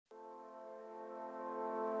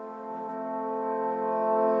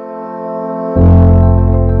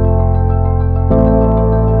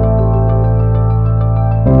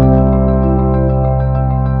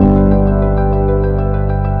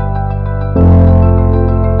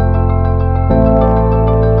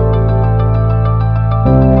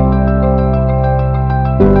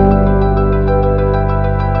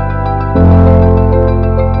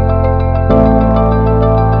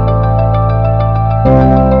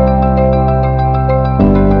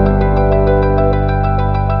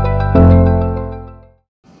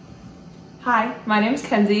is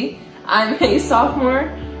Kenzie. I'm a sophomore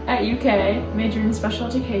at UK, majoring in special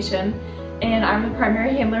education, and I'm the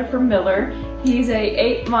primary handler for Miller. He's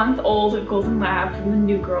a 8-month-old golden lab from the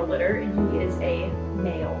New Girl litter, and he is a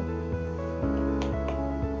male.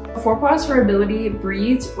 Paws for ability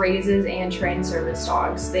breeds, raises, and trains service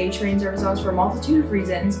dogs. They train service dogs for a multitude of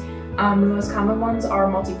reasons. The most common ones are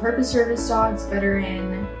multi-purpose service dogs,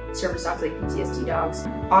 veteran service dogs like PTSD dogs,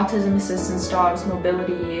 autism assistance dogs,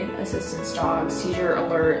 mobility assistance dogs, seizure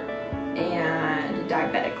alert, and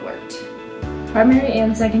diabetic alert. Primary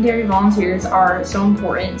and secondary volunteers are so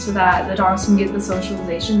important so that the dogs can get the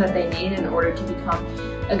socialization that they need in order to become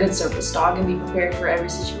a good service dog and be prepared for every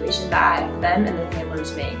situation that them and their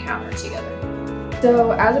handlers may encounter together.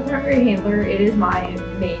 So as a primary handler, it is my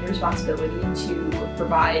main responsibility to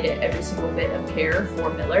provide every single bit of care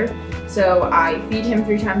for Miller. So I feed him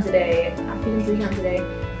 3 times a day.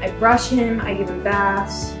 I brush him, I give him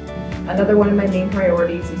baths. Another one of my main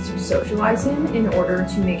priorities is to socialize him in order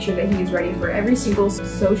to make sure that he is ready for every single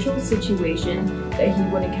social situation that he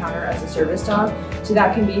would encounter as a service dog. So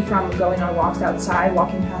that can be from going on walks outside,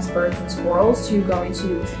 walking past birds and squirrels, to going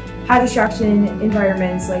to high distraction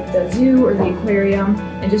environments like the zoo or the aquarium,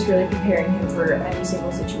 and just really preparing him for any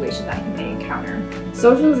single situation that he may encounter.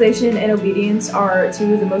 Socialization and obedience are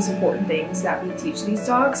 2 of the most important things that we teach these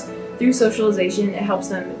dogs. Through socialization, it helps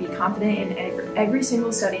them be confident in every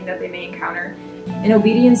single setting that they may encounter. And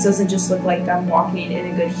obedience doesn't just look like them walking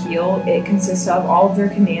in a good heel. It consists of all of their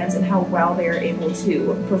commands and how well they are able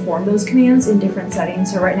to perform those commands in different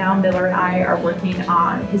settings. So right now, Miller and I are working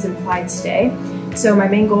on his implied stay. So my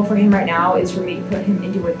main goal for him right now is for me to put him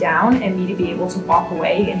into a down and me to be able to walk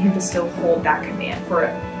away and him to still hold that command for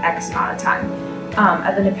X amount of time.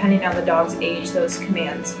 And then depending on the dog's age, those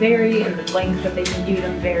commands vary, and the length that they can do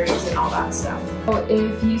them varies, and all that stuff. So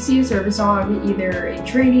if you see a service dog, either in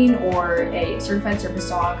training or a certified service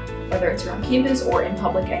dog, whether it's around campus or in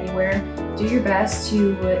public anywhere, do your best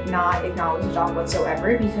to not acknowledge the dog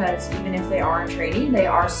whatsoever, because even if they are in training, they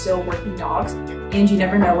are still working dogs, and you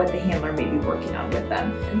never know what the handler may be working on with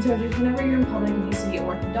them. And so just whenever you're in public and you see a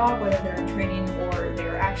working dog, whether they're in training or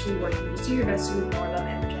they're actually working, just do your best to ignore them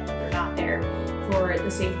and pretend that they're not there, for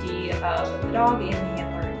the safety of the dog and the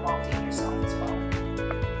handler involved and yourself as well.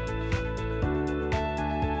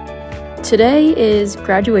 Today is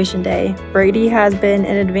graduation day. Brady has been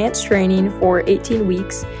in advanced training for 18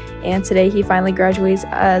 weeks, and today he finally graduates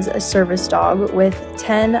as a service dog with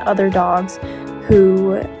 10 other dogs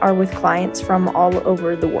who are with clients from all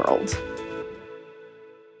over the world.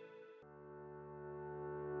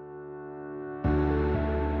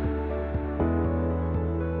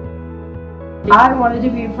 I wanted to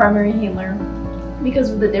be a primary handler because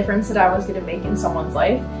of the difference that I was going to make in someone's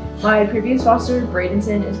life. My previous foster,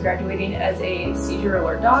 Bradenton, is graduating as a seizure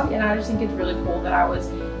alert dog, and I just think it's really cool that I was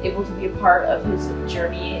able to be a part of his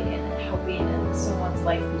journey in helping someone's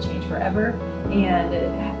life be changed forever and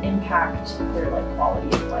impact their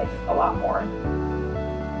quality of life a lot more.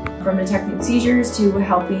 From detecting seizures to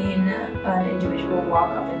helping an individual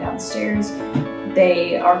walk up and down stairs,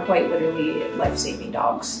 they are quite literally life-saving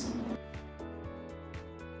dogs.